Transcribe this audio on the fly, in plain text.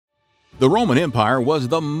The Roman Empire was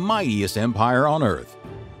the mightiest empire on earth,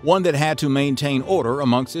 one that had to maintain order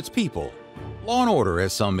amongst its people. Law and order,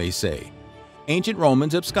 as some may say. Ancient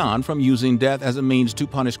Romans abscond from using death as a means to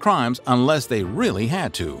punish crimes unless they really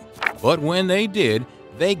had to. But when they did,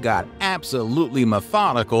 they got absolutely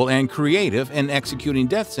methodical and creative in executing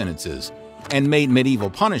death sentences, and made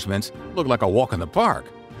medieval punishments look like a walk in the park.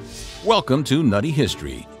 Welcome to Nutty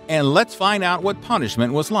History, and let's find out what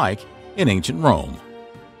punishment was like in ancient Rome.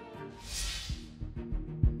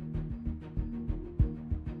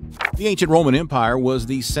 The ancient Roman Empire was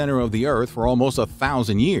the center of the earth for almost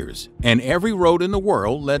 1,000 years, and every road in the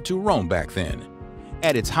world led to Rome back then.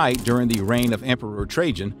 At its height during the reign of Emperor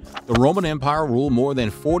Trajan, the Roman Empire ruled more than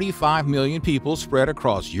 45 million people spread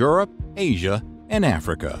across Europe, Asia, and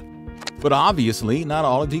Africa. But obviously, not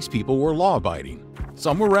all of these people were law-abiding.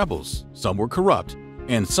 Some were rebels, some were corrupt,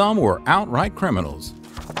 and some were outright criminals.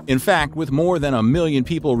 In fact, with more than 1 million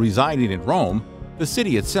people residing in Rome, the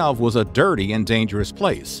city itself was a dirty and dangerous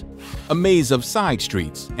place. A maze of side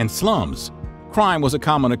streets and slums. Crime was a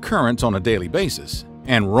common occurrence on a daily basis,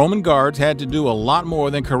 and Roman guards had to do a lot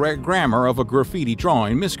more than correct grammar of a graffiti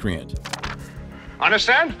drawing miscreant.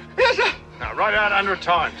 Understand? Yes, sir. Now write out 100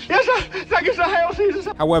 times. Yes, sir. Thank you, sir. Hail Caesar,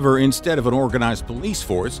 sir. However, instead of an organized police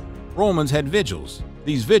force, Romans had vigils.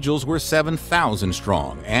 These vigils were 7,000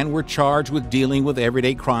 strong and were charged with dealing with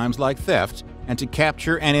everyday crimes like theft and to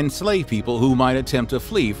capture and enslave people who might attempt to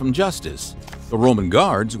flee from justice. The Roman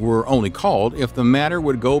guards were only called if the matter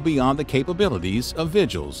would go beyond the capabilities of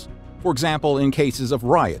vigils. For example, in cases of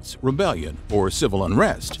riots, rebellion, or civil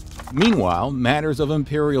unrest. Meanwhile, matters of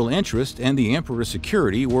imperial interest and the emperor's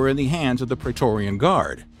security were in the hands of the Praetorian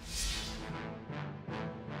Guard.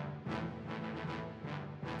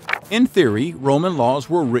 In theory, Roman laws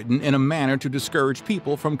were written in a manner to discourage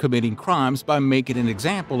people from committing crimes by making an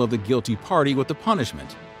example of the guilty party with the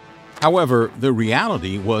punishment. However, the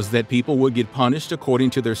reality was that people would get punished according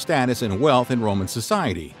to their status and wealth in Roman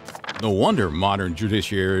society. No wonder modern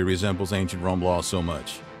judiciary resembles ancient Rome law so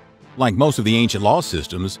much. Like most of the ancient law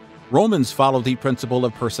systems, Romans followed the principle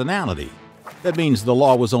of personality. That means the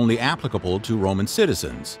law was only applicable to Roman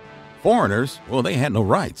citizens. Foreigners, well, they had no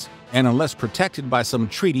rights, and unless protected by some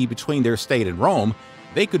treaty between their state and Rome,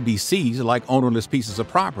 they could be seized like ownerless pieces of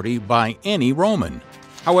property by any Roman.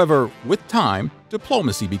 However, with time,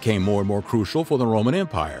 diplomacy became more and more crucial for the Roman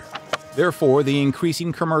Empire. Therefore, the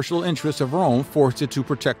increasing commercial interests of Rome forced it to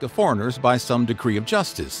protect the foreigners by some decree of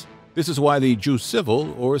justice. This is why the jus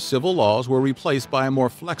civil, or civil laws, were replaced by a more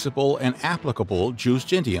flexible and applicable jus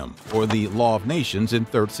gentium, or the law of nations in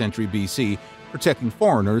 3rd century BC, protecting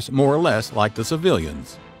foreigners more or less like the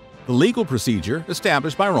civilians. The legal procedure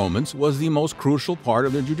established by Romans was the most crucial part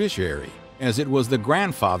of their judiciary, as it was the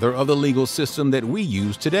grandfather of the legal system that we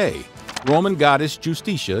use today. Roman goddess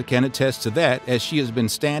Justitia can attest to that, as she has been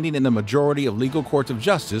standing in the majority of legal courts of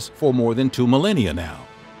justice for more than 2 millennia now.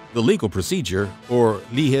 The legal procedure, or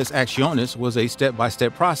leges actionis, was a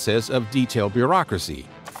step-by-step process of detailed bureaucracy.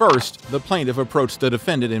 First, the plaintiff approached the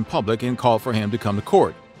defendant in public and called for him to come to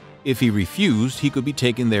court. If he refused, he could be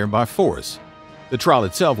taken there by force. The trial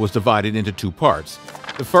itself was divided into 2 parts.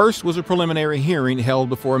 The first was a preliminary hearing held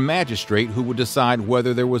before a magistrate who would decide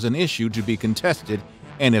whether there was an issue to be contested,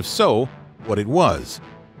 and if so, what it was.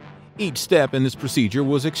 Each step in this procedure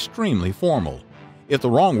was extremely formal. If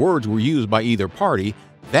the wrong words were used by either party,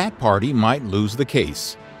 that party might lose the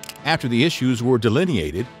case. After the issues were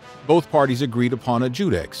delineated, both parties agreed upon a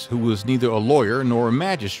judex, who was neither a lawyer nor a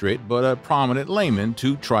magistrate but a prominent layman,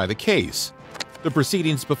 to try the case. The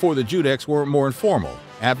proceedings before the judex were more informal.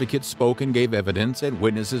 Advocates spoke and gave evidence, and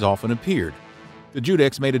witnesses often appeared. The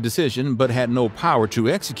judex made a decision but had no power to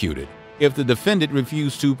execute it. If the defendant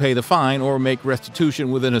refused to pay the fine or make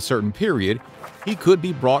restitution within a certain period, he could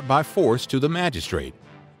be brought by force to the magistrate.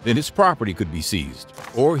 Then his property could be seized,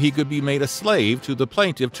 or he could be made a slave to the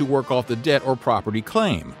plaintiff to work off the debt or property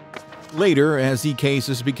claim. Later, as the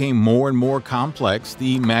cases became more and more complex,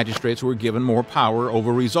 the magistrates were given more power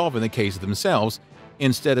over resolving the case themselves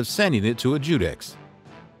instead of sending it to a judex.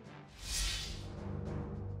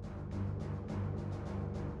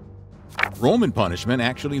 Roman punishment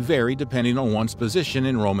actually varied depending on one's position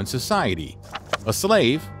in Roman society. A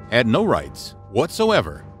slave had no rights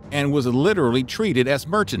whatsoever and was literally treated as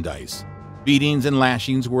merchandise. Beatings and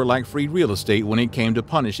lashings were like free real estate when it came to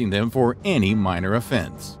punishing them for any minor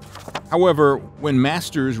offense. However, when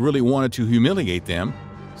masters really wanted to humiliate them,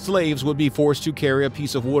 slaves would be forced to carry a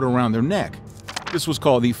piece of wood around their neck. This was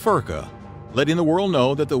called the furca, letting the world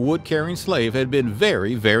know that the wood-carrying slave had been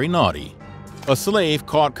very, very naughty. A slave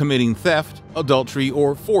caught committing theft, adultery,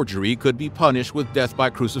 or forgery could be punished with death by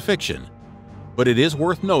crucifixion. But it is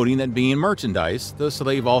worth noting that being merchandise, the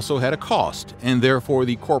slave also had a cost, and therefore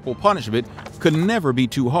the corporal punishment could never be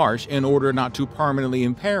too harsh in order not to permanently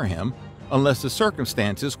impair him unless the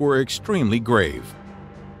circumstances were extremely grave.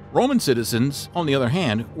 Roman citizens, on the other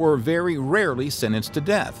hand, were very rarely sentenced to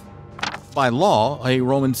death. By law, a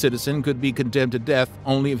Roman citizen could be condemned to death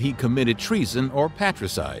only if he committed treason or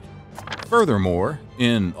patricide. Furthermore,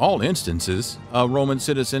 in all instances, a Roman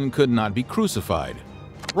citizen could not be crucified.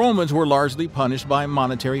 Romans were largely punished by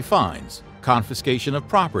monetary fines, confiscation of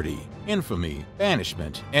property, infamy,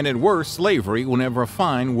 banishment, and at worst slavery whenever a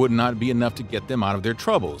fine would not be enough to get them out of their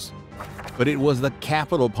troubles. But it was the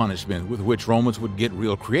capital punishment with which Romans would get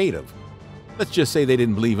real creative. Let's just say they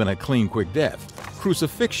didn't believe in a clean, quick death.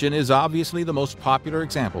 Crucifixion is obviously the most popular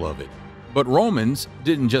example of it. But Romans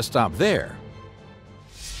didn't just stop there.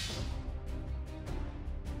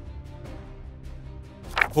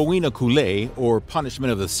 Poena culae, or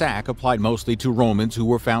punishment of the sack, applied mostly to Romans who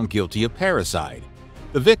were found guilty of parricide.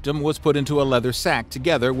 The victim was put into a leather sack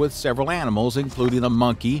together with several animals, including a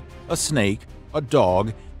monkey, a snake, a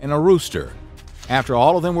dog, and a rooster. After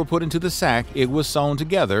all of them were put into the sack, it was sewn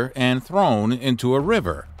together and thrown into a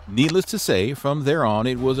river. Needless to say, from there on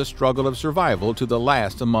it was a struggle of survival to the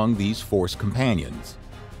last among these forced companions.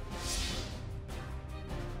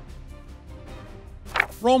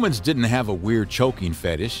 Romans didn't have a weird choking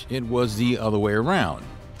fetish, it was the other way around.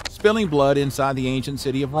 Spilling blood inside the ancient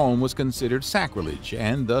city of Rome was considered sacrilege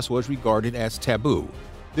and thus was regarded as taboo.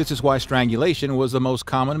 This is why strangulation was the most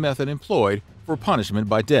common method employed for punishment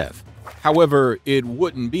by death. However, it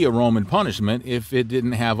wouldn't be a Roman punishment if it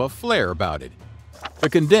didn't have a flair about it. The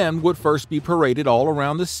condemned would first be paraded all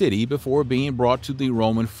around the city before being brought to the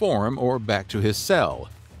Roman Forum or back to his cell.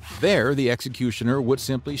 There, the executioner would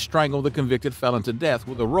simply strangle the convicted felon to death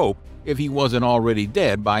with a rope if he wasn't already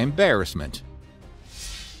dead by embarrassment.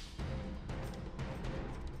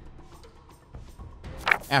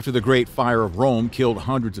 After the Great Fire of Rome killed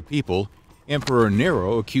hundreds of people, Emperor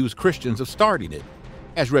Nero accused Christians of starting it.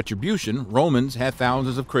 As retribution, Romans had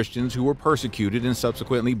thousands of Christians who were persecuted and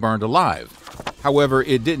subsequently burned alive. However,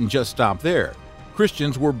 it didn't just stop there.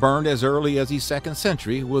 Christians were burned as early as the 2nd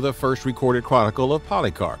century with a first recorded chronicle of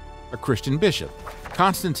Polycarp, a Christian bishop.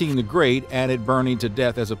 Constantine the Great added burning to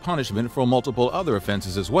death as a punishment for multiple other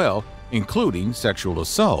offenses as well, including sexual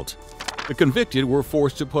assault. The convicted were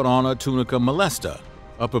forced to put on a tunica molesta,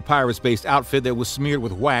 a papyrus-based outfit that was smeared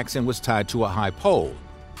with wax and was tied to a high pole.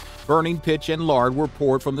 Burning pitch and lard were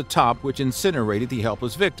poured from the top, which incinerated the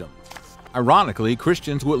helpless victim. Ironically,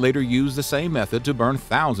 Christians would later use the same method to burn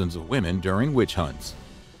thousands of women during witch hunts.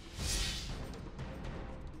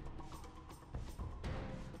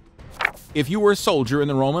 If you were a soldier in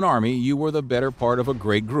the Roman army, you were the better part of a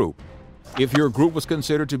great group. If your group was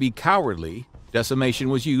considered to be cowardly, decimation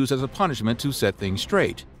was used as a punishment to set things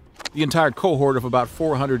straight. The entire cohort of about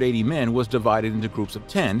 480 men was divided into groups of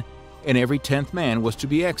 10, and every 10th man was to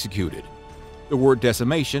be executed. The word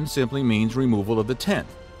decimation simply means removal of the 10th.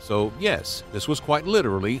 So yes, this was quite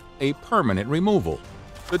literally a permanent removal.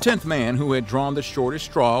 The 10th man who had drawn the shortest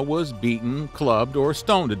straw was beaten, clubbed, or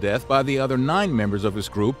stoned to death by the other 9 members of his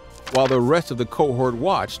group, while the rest of the cohort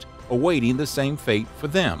watched, awaiting the same fate for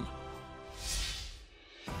them.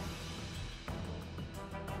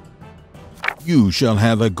 You shall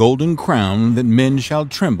have a golden crown that men shall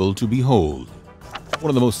tremble to behold. One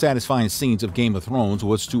of the most satisfying scenes of Game of Thrones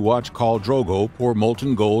was to watch Khal Drogo pour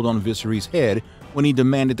molten gold on Viserys' head when he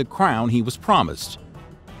demanded the crown he was promised.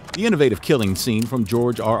 The innovative killing scene from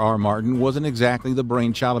George R.R. Martin wasn't exactly the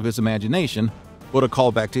brainchild of his imagination, but a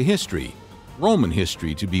callback to history, Roman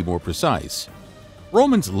history to be more precise.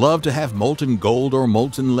 Romans loved to have molten gold or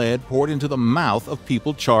molten lead poured into the mouth of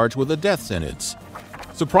people charged with a death sentence.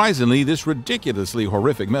 Surprisingly, this ridiculously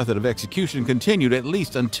horrific method of execution continued at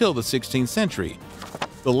least until the 16th century.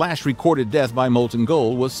 The last recorded death by molten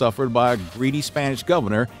gold was suffered by a greedy Spanish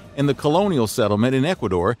governor in the colonial settlement in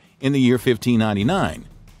Ecuador in the year 1599.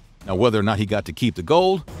 Now, whether or not he got to keep the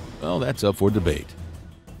gold, well, that's up for debate.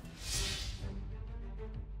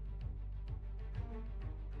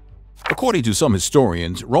 According to some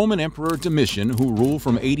historians, Roman Emperor Domitian, who ruled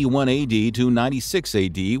from 81 AD to 96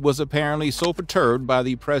 AD, was apparently so perturbed by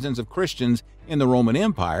the presence of Christians in the Roman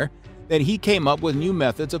Empire that he came up with new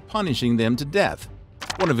methods of punishing them to death.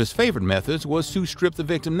 One of his favorite methods was to strip the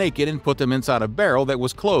victim naked and put them inside a barrel that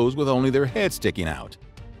was closed with only their head sticking out.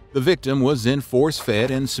 The victim was then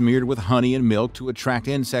force-fed and smeared with honey and milk to attract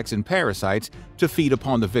insects and parasites to feed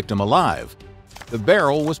upon the victim alive. The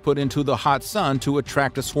barrel was put into the hot sun to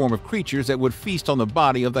attract a swarm of creatures that would feast on the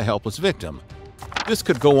body of the helpless victim. This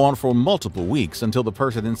could go on for multiple weeks until the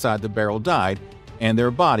person inside the barrel died, and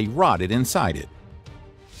their body rotted inside it.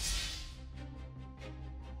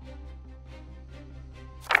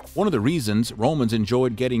 One of the reasons Romans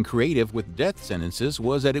enjoyed getting creative with death sentences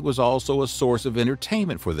was that it was also a source of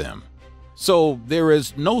entertainment for them. So there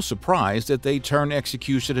is no surprise that they turned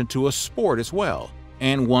execution into a sport as well.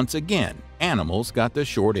 And once again, animals got the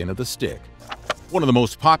short end of the stick. One of the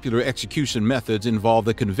most popular execution methods involved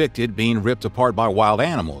the convicted being ripped apart by wild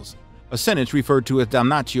animals, a sentence referred to as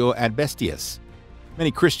damnatio ad bestias.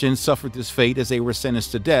 Many Christians suffered this fate as they were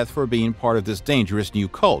sentenced to death for being part of this dangerous new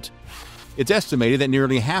cult. It's estimated that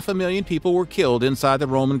nearly 500,000 people were killed inside the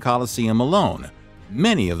Roman Colosseum alone,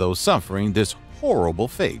 many of those suffering this horrible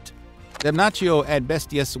fate. Damnatio ad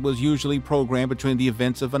bestias was usually programmed between the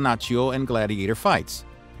events of venatio and gladiator fights.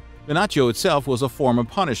 Venatio itself was a form of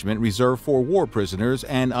punishment reserved for war prisoners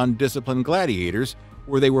and undisciplined gladiators,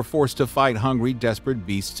 where they were forced to fight hungry, desperate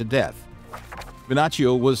beasts to death.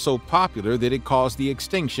 Venatio was so popular that it caused the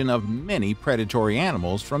extinction of many predatory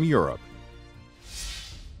animals from Europe.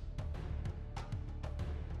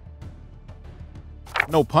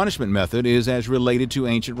 No punishment method is as related to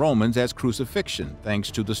ancient Romans as crucifixion,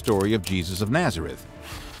 thanks to the story of Jesus of Nazareth.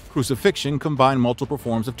 Crucifixion combined multiple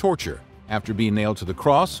forms of torture. After being nailed to the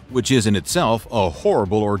cross, which is in itself a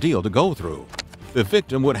horrible ordeal to go through, the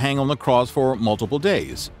victim would hang on the cross for multiple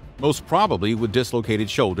days, most probably with dislocated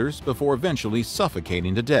shoulders, before eventually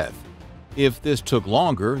suffocating to death. If this took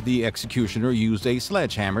longer, the executioner used a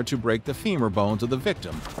sledgehammer to break the femur bones of the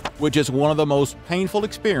victim, which is one of the most painful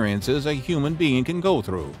experiences a human being can go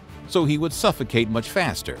through, so he would suffocate much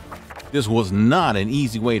faster. This was not an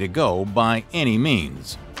easy way to go by any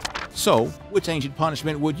means. So, which ancient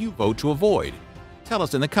punishment would you vote to avoid? Tell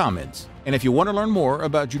us in the comments. And if you want to learn more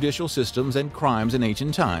about judicial systems and crimes in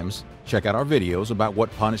ancient times, check out our videos about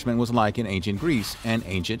what punishment was like in ancient Greece and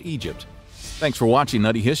ancient Egypt. Thanks for watching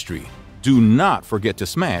Nutty History. Do not forget to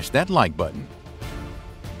smash that like button.